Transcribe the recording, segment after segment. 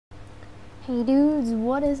Hey dudes,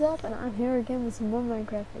 what is up? And I'm here again with some more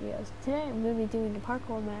Minecraft videos. Today I'm going to be doing a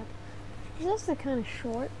parkour map. It's just kind of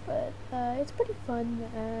short, but it's pretty fun,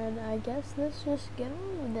 and I guess let's just get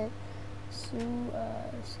on with it. So,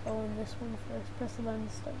 let's go on this one first. Press the button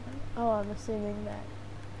to start. Oh, I'm assuming that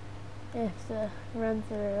you have to run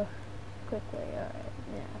through quickly. Alright,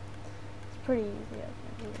 yeah. It's pretty easy.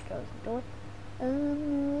 Okay, here it goes. Door.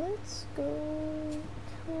 Let's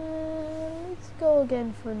go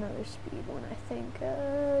again for another speed one, I think.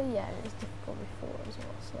 Yeah, it was difficult before as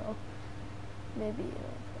well, so maybe,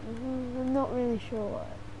 I'm not really sure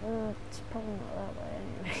what. It's probably not that way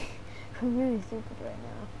anyway. I'm really stupid right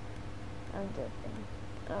now. I'm joking.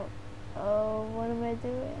 Oh, what am I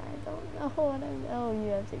doing? I don't know what oh, you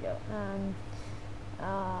have to go. I'm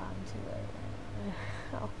too late right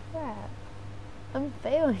now. Oh, crap. I'm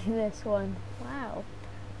failing this one. Wow.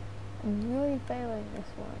 I'm really failing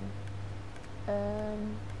this one.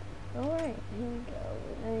 Alright, here we go.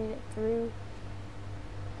 I need it through.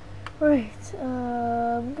 Right,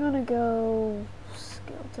 I'm gonna go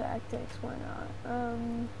skill tactics, why not?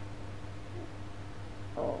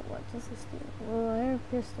 Oh, what does this do? Well, air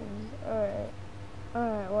pistons.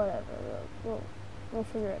 Alright, whatever. We'll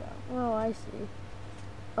figure it out. Oh, I see.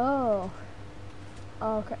 Oh.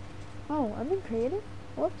 Okay. Oh, I'm in creative?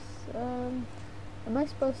 Whoops. Am I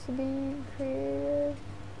supposed to be creative?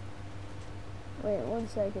 Wait, 1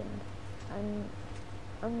 second. I'm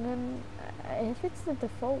gonna, if it's the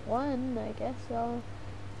default one, I guess I'll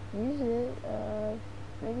use it.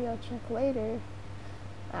 Maybe I'll check later.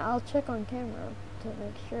 I'll check on camera to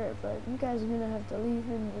make sure, but you guys are gonna have to leave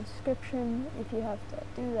in the description if you have to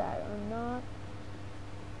do that or not.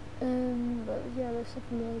 But yeah, there's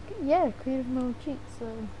something like, yeah, creative mode cheats,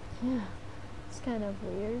 so yeah. It's kind of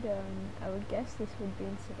weird. I would guess this would be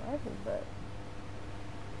in survival, but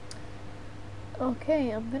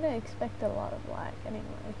okay, I'm gonna expect a lot of lag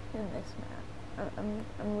anyway in this map. I'm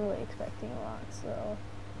really expecting a lot, so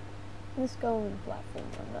let's go with platform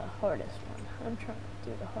on the hardest one. I'm trying to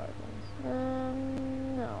do the hard ones.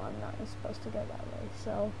 No, I'm not supposed to go that way,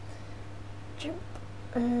 so jump.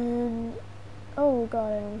 And oh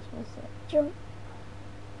god, I almost missed it. Jump.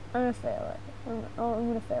 I'm gonna fail it. I'm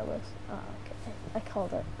gonna fail this. Oh, okay. I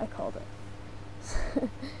called it.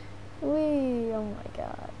 Wee! Oh my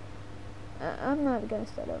god. I'm not gonna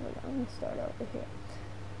start over there. I'm gonna start over here.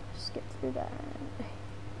 Just skip through that.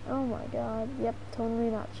 Oh my god. Yep, totally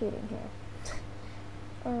not cheating here.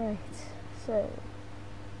 Alright, so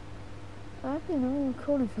I've been only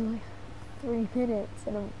recording for like 3 minutes,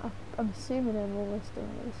 and I'm assuming I'm almost done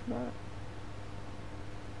with this map.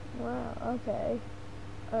 Wow, okay.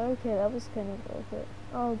 Okay, that was kind of worth it.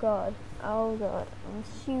 Oh god.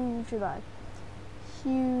 Huge lag.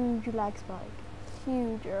 Huge lag spike.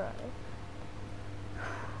 Huge alright.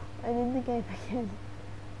 I'm in the game again.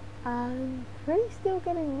 I'm pretty still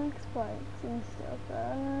getting lag spikes and stuff.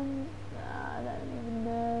 I don't even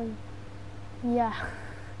know. Yeah.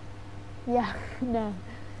 Yeah, no.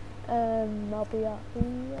 I'll be happy,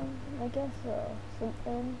 I guess, or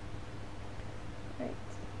something. Right.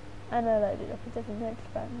 I know that I did up a different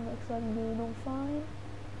text pattern, looks like I'm doing all fine.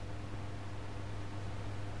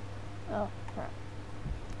 Oh, crap.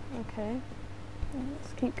 Okay.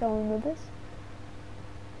 Let's keep going with this.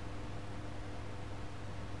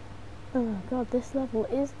 Oh god, this level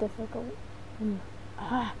is difficult.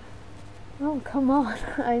 Oh, come on.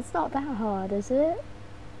 It's not that hard, is it?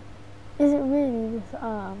 Is it really this,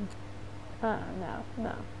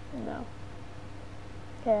 no.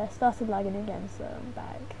 Okay, I started lagging again, so I'm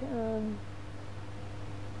back.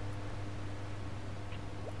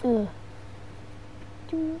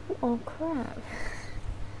 Oh crap.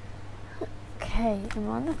 Okay, I'm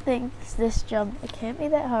on the thing. It's this jump. It can't be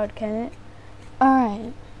that hard, can it?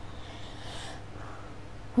 Alright.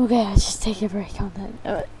 Okay, I'll just take a break on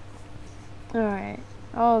that. Alright.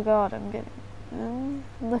 Oh god, I'm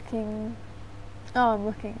looking. Oh, I'm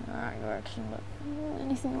looking in the right direction, but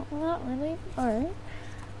anything, not really. Alright.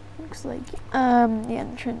 Looks like the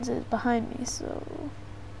entrance is behind me, so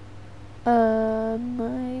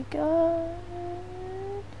my god.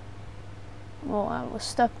 Well, I was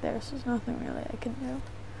stuck there, so there's nothing really I can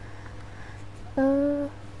do.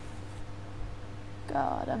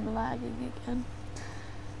 God, I'm lagging again.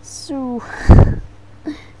 So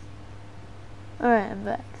alright, I'm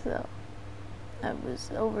back. So I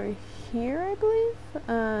was over here, I believe.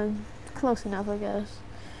 Close enough, I guess.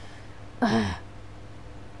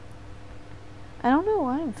 I don't know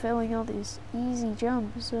why I'm failing all these easy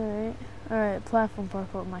jumps. Alright, platform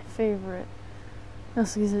parkour, my favorite.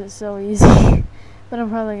 That's because it's so easy. But I'm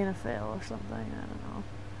probably gonna fail or something, I don't know.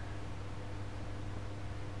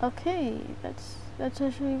 Okay, that's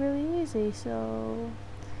actually really easy, so...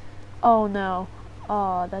 Oh no.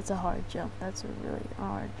 Oh, that's a hard jump. That's a really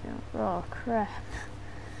hard jump. Oh crap.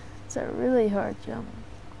 It's a really hard jump.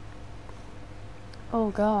 Oh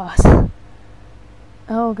god.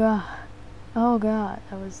 Oh god. Oh god.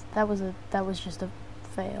 That was just a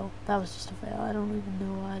fail. That was just a fail. I don't even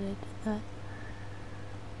know why I did that.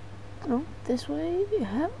 Oh, this way.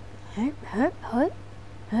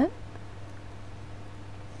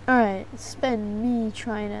 Alright, it's been me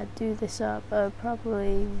trying to do this up.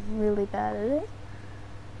 Probably really bad at it.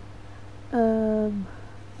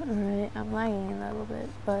 Alright, I'm lagging a little bit,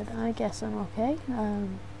 but I guess I'm okay.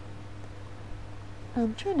 I'm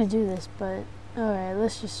trying to do this, but alright,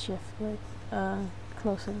 let's just shift like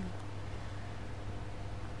closer.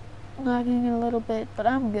 Lagging a little bit, but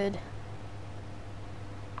I'm good.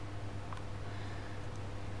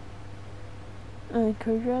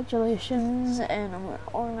 Congratulations, and I'm gonna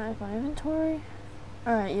organize my inventory.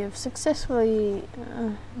 Alright, you've successfully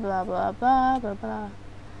blah blah blah blah blah,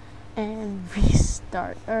 and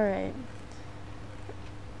restart. Alright,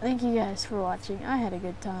 thank you guys for watching. I had a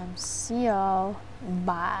good time. See y'all.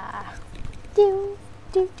 Bye. Do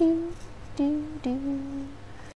do do do do.